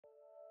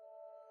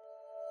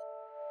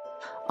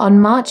On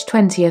March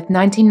 20th,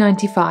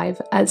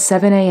 1995, at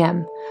 7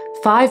 a.m,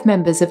 5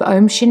 members of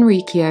Aum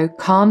Shinrikyo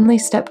calmly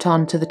stepped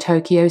onto the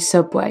Tokyo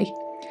subway.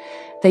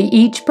 They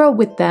each brought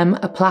with them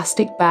a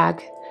plastic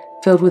bag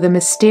filled with a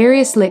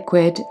mysterious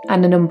liquid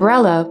and an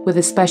umbrella with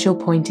a special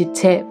pointed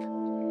tip.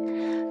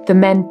 The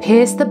men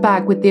pierced the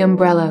bag with the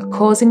umbrella,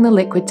 causing the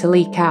liquid to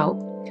leak out.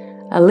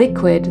 A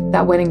liquid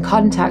that, when in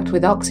contact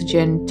with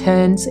oxygen,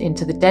 turns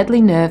into the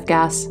deadly nerve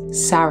gas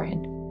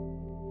sarin.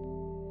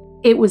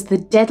 It was the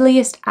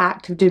deadliest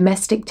act of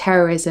domestic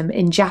terrorism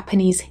in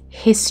Japanese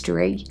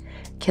history,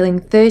 killing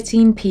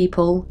 13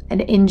 people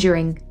and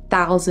injuring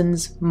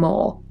thousands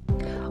more.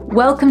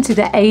 Welcome to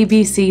the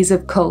ABCs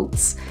of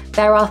cults.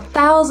 There are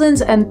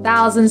thousands and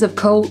thousands of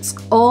cults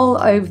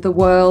all over the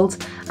world,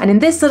 and in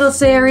this little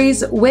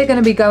series, we're going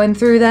to be going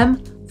through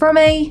them from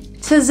A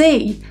to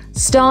Z,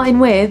 starting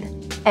with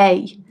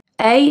A.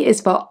 A is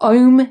for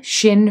Aum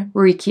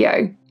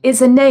Shinrikyo.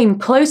 It's a name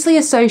closely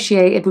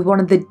associated with one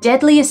of the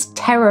deadliest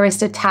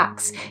terrorist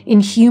attacks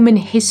in human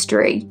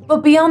history.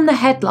 But beyond the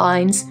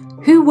headlines,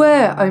 who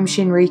were Aum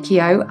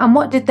Shinrikyo and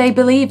what did they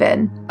believe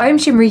in? Aum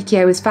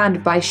Shinrikyo was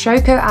founded by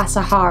Shoko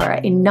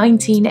Asahara in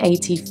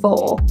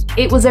 1984.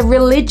 It was a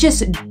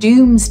religious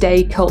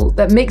doomsday cult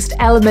that mixed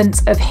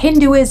elements of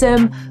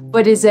Hinduism,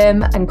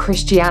 Buddhism, and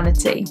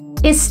Christianity.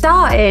 It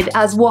started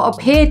as what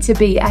appeared to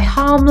be a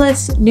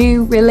harmless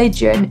new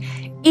religion,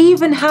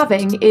 even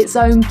having its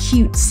own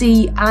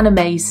cutesy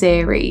anime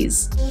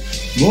series.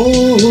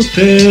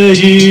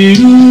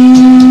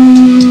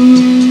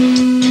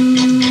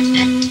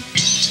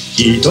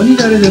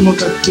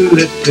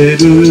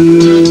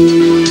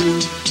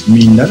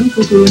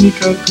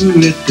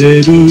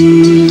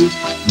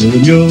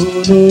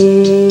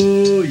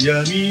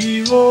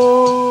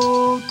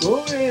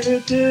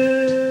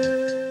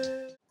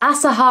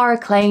 Asahara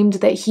claimed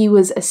that he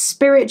was a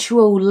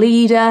spiritual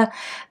leader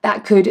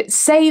that could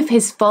save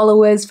his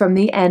followers from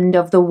the end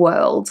of the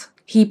world.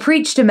 He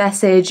preached a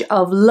message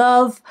of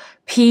love,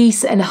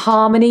 peace, and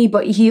harmony,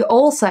 but he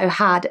also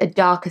had a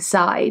darker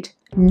side.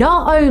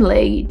 Not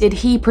only did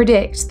he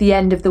predict the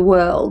end of the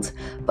world,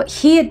 but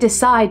he had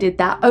decided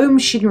that Aum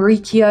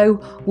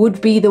Shinrikyo would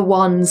be the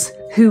ones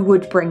who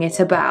would bring it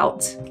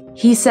about.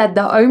 He said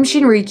that Aum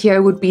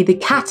Shinrikyo would be the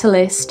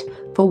catalyst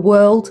for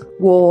World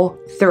War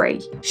III.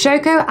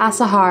 Shoko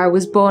Asahara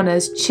was born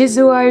as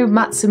Chizuo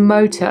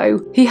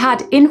Matsumoto. He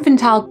had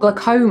infantile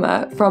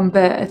glaucoma from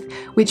birth,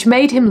 which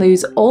made him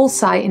lose all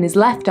sight in his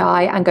left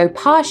eye and go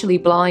partially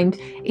blind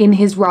in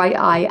his right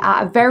eye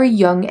at a very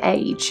young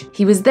age.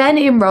 He was then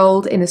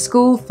enrolled in a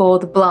school for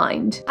the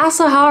blind.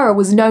 Asahara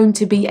was known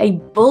to be a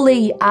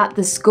bully at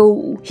the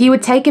school. He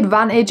would take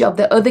advantage of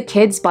the other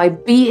kids by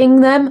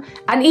beating them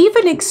and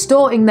even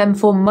extorting them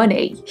for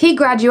money. He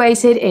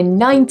graduated in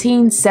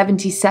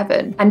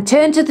 1977 and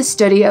turned to the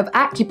study of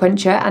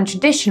acupuncture and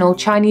traditional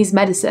Chinese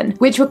medicine,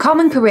 which were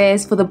common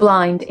careers for the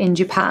blind in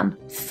Japan.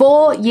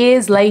 4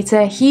 years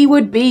later, he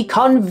would be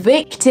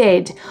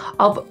convicted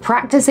of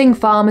practicing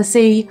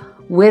pharmacy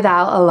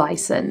without a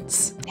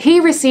license. He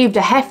received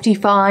a hefty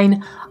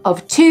fine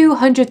of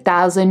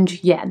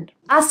 200,000 yen.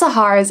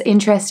 Asahara's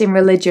interest in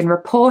religion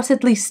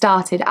reportedly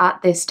started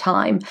at this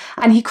time,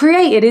 and he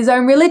created his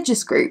own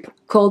religious group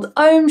called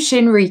Aum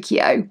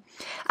Shinrikyo.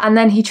 And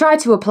then he tried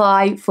to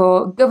apply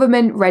for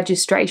government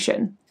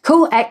registration.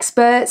 Cult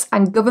experts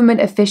and government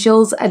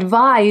officials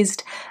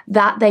advised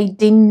that they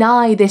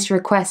deny this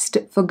request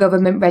for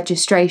government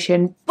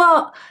registration,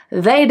 but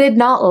they did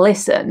not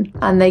listen,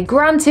 and they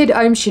granted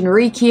Aum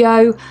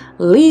Shinrikyo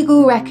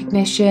legal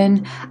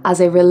recognition as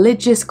a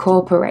religious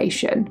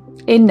corporation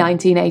in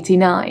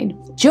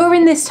 1989.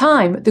 During this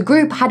time, the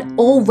group had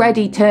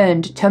already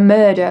turned to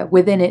murder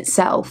within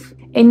itself.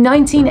 In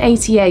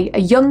 1988, a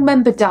young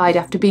member died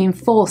after being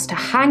forced to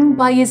hang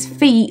by his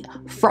feet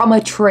from a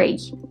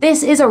tree.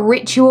 This is a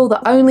ritual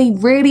that only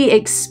really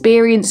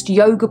experienced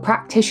yoga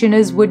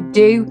practitioners would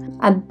do,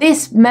 and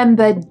this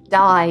member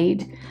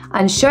died.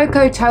 And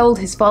Shoko told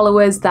his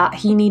followers that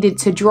he needed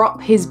to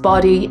drop his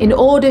body in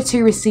order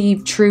to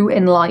receive true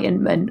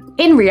enlightenment.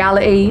 In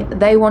reality,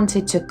 they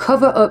wanted to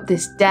cover up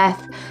this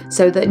death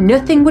so that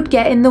nothing would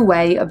get in the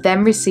way of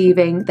them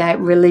receiving their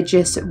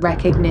religious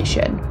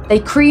recognition. They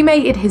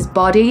cremated his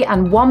body,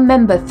 and one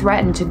member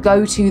threatened to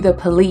go to the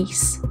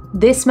police.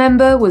 This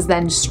member was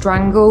then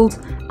strangled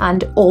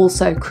and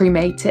also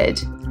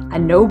cremated.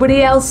 And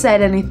nobody else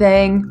said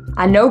anything,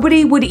 and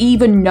nobody would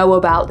even know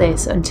about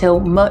this until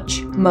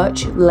much,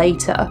 much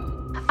later.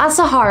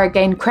 Asahara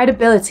gained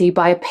credibility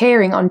by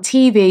appearing on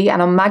TV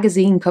and on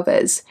magazine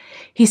covers.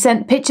 He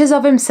sent pictures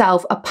of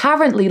himself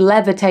apparently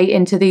levitate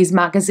into these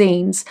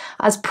magazines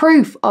as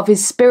proof of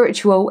his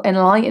spiritual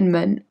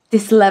enlightenment.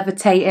 This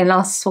levitating,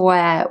 I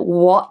swear,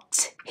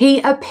 what? He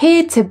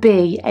appeared to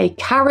be a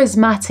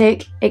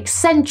charismatic,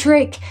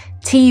 eccentric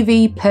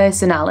TV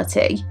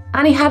personality.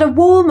 And he had a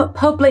warm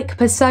public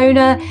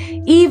persona,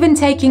 even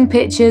taking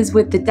pictures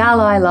with the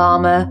Dalai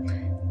Lama.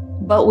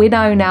 But we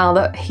know now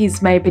that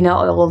he's maybe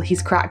not all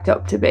he's cracked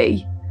up to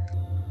be.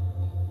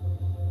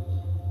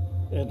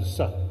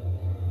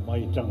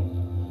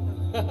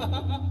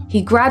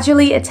 He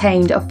gradually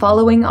attained a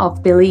following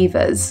of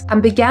believers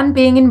and began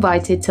being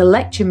invited to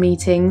lecture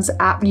meetings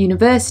at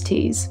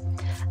universities.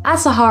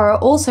 Asahara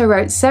also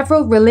wrote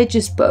several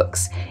religious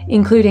books,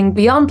 including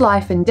Beyond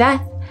Life and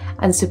Death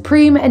and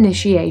Supreme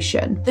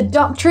Initiation. The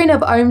doctrine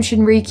of Om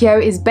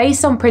Shinrikyo is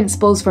based on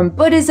principles from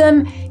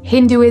Buddhism,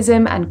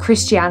 Hinduism, and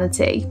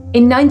Christianity.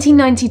 In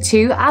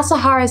 1992,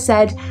 Asahara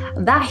said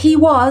that he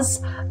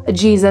was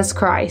Jesus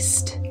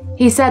Christ.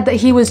 He said that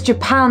he was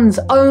Japan's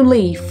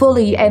only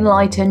fully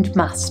enlightened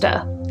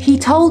master. He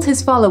told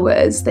his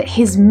followers that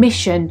his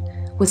mission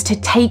was to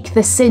take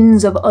the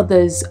sins of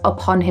others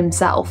upon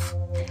himself.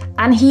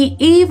 And he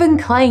even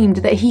claimed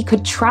that he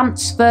could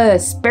transfer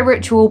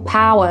spiritual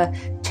power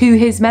to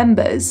his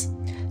members.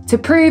 To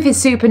prove his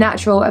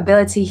supernatural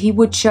ability, he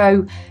would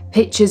show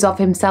pictures of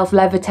himself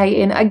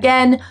levitating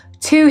again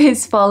to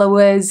his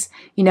followers.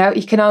 You know,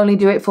 he can only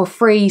do it for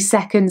 3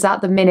 seconds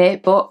at the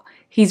minute, but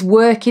he's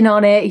working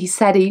on it. He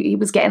said he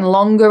was getting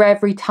longer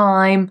every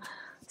time.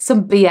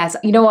 Some BS.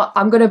 You know what?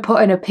 I'm going to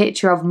put in a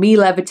picture of me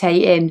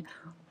levitating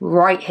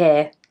right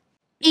here.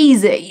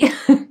 Easy.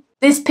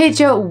 This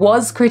picture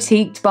was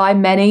critiqued by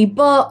many,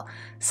 but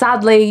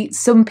sadly,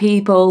 some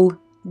people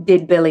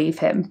did believe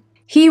him.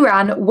 He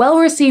ran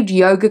well-received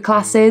yoga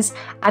classes,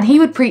 and he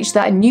would preach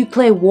that a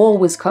nuclear war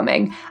was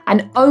coming,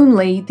 and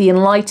only the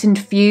enlightened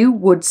few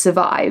would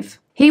survive.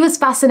 He was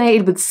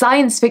fascinated with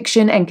science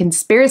fiction and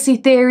conspiracy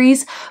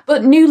theories,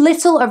 but knew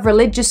little of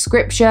religious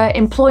scripture,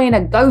 employing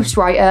a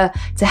ghostwriter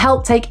to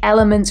help take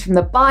elements from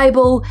the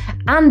Bible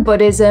and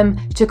Buddhism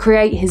to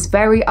create his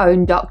very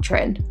own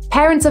doctrine.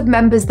 Parents of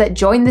members that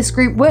joined this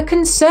group were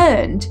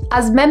concerned,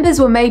 as members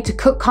were made to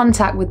cut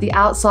contact with the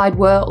outside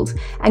world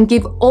and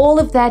give all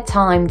of their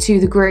time to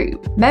the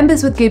group.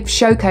 Members would give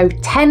Shoko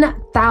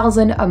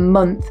 $10,000 a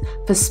month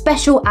for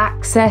special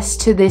access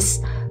to this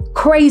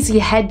crazy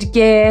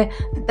headgear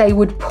that they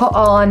would put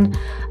on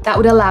that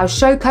would allow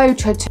Shoko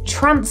to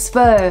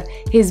transfer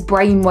his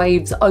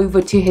brainwaves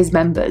over to his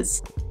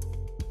members.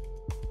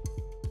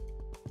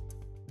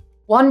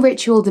 One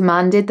ritual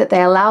demanded that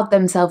they allowed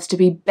themselves to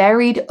be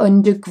buried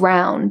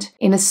underground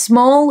in a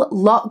small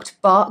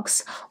locked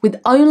box with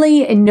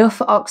only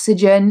enough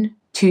oxygen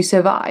to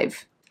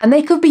survive. And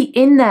they could be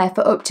in there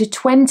for up to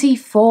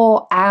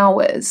 24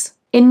 hours.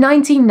 In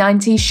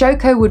 1990,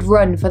 Shoko would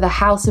run for the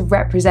House of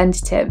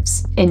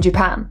Representatives in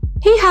Japan.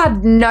 He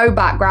had no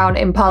background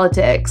in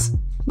politics,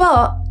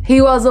 but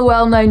he was a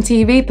well-known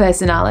TV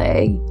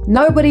personality.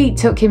 Nobody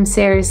took him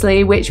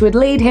seriously, which would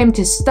lead him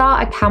to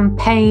start a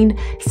campaign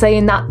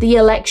saying that the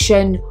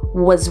election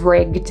was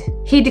rigged.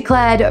 He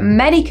declared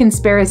many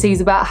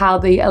conspiracies about how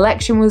the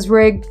election was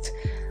rigged,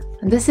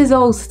 and this is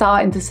all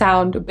starting to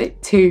sound a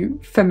bit too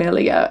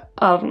familiar,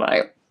 I don't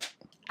know.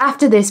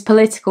 After this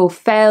political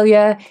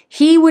failure,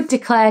 he would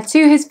declare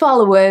to his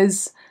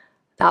followers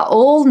that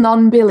all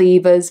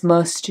non-believers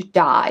must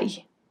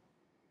die.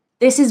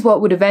 This is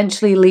what would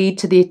eventually lead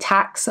to the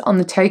attacks on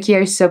the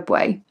Tokyo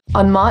subway.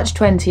 On March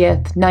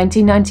 20th,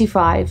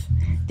 1995,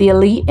 the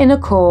elite inner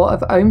core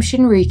of Om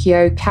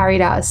Shinrikyo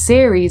carried out a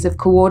series of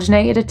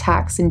coordinated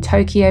attacks in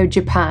Tokyo,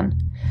 Japan,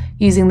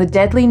 using the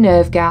deadly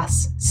nerve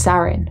gas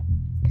sarin.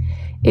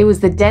 It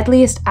was the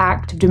deadliest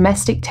act of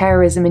domestic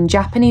terrorism in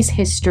Japanese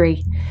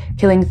history,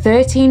 killing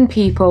 13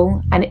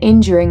 people and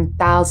injuring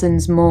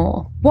thousands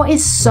more. What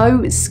is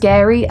so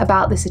scary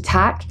about this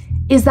attack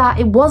is that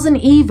it wasn't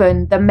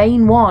even the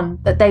main one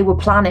that they were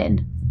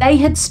planning. They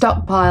had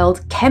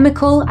stockpiled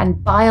chemical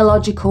and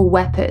biological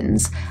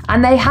weapons,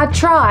 and they had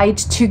tried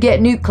to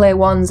get nuclear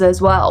ones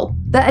as well.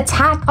 The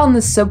attack on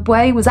the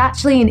subway was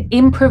actually an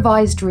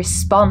improvised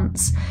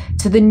response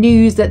to the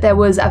news that there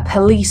was a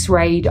police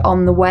raid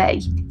on the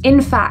way.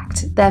 In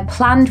fact, their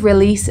planned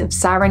release of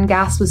sarin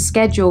gas was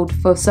scheduled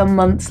for some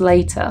months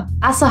later.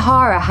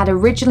 Asahara had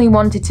originally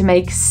wanted to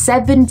make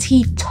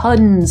 70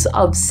 tons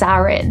of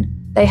sarin.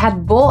 They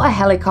had bought a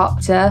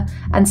helicopter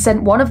and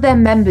sent one of their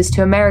members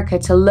to America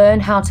to learn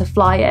how to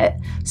fly it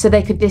so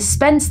they could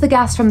dispense the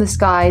gas from the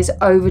skies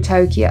over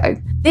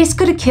Tokyo. This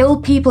could have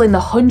killed people in the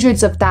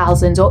hundreds of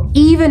thousands or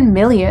even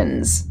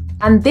millions.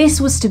 And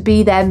this was to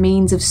be their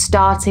means of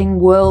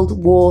starting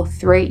World War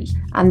III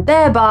and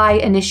thereby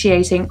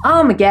initiating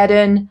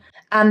Armageddon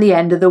and the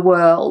end of the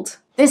world.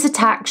 This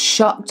attack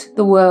shocked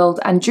the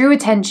world and drew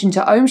attention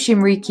to Om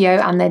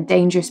Shinrikyo and their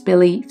dangerous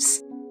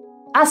beliefs.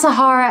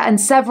 Asahara and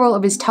several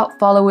of his top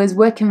followers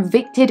were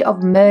convicted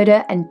of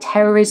murder and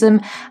terrorism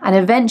and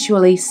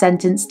eventually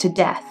sentenced to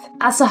death.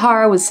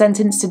 Asahara was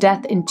sentenced to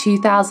death in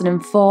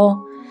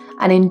 2004,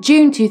 and in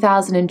June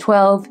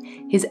 2012,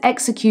 his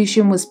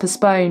execution was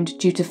postponed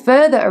due to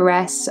further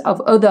arrests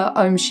of other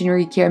Om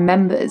Shinrikyo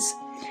members.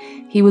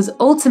 He was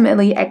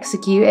ultimately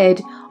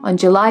executed on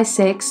July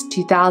 6,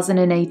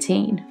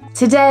 2018.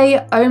 Today,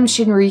 Om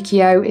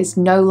Shinrikyo is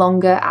no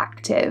longer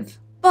active,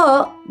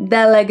 but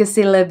their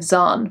legacy lives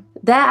on.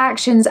 Their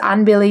actions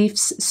and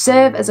beliefs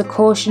serve as a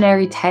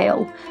cautionary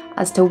tale,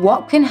 as to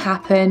what can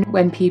happen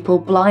when people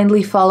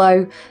blindly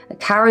follow a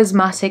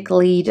charismatic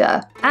leader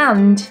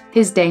and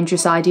his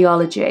dangerous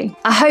ideology.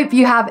 I hope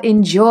you have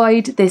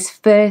enjoyed this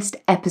first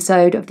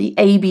episode of the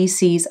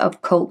ABCs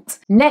of Cult.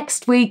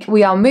 Next week,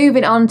 we are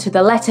moving on to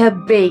the letter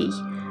B.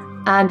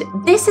 And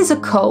this is a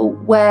cult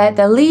where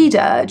the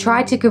leader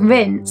tried to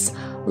convince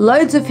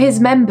loads of his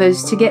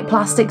members to get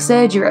plastic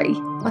surgery.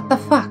 What the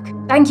fuck?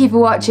 Thank you for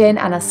watching,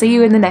 and I'll see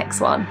you in the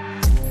next one.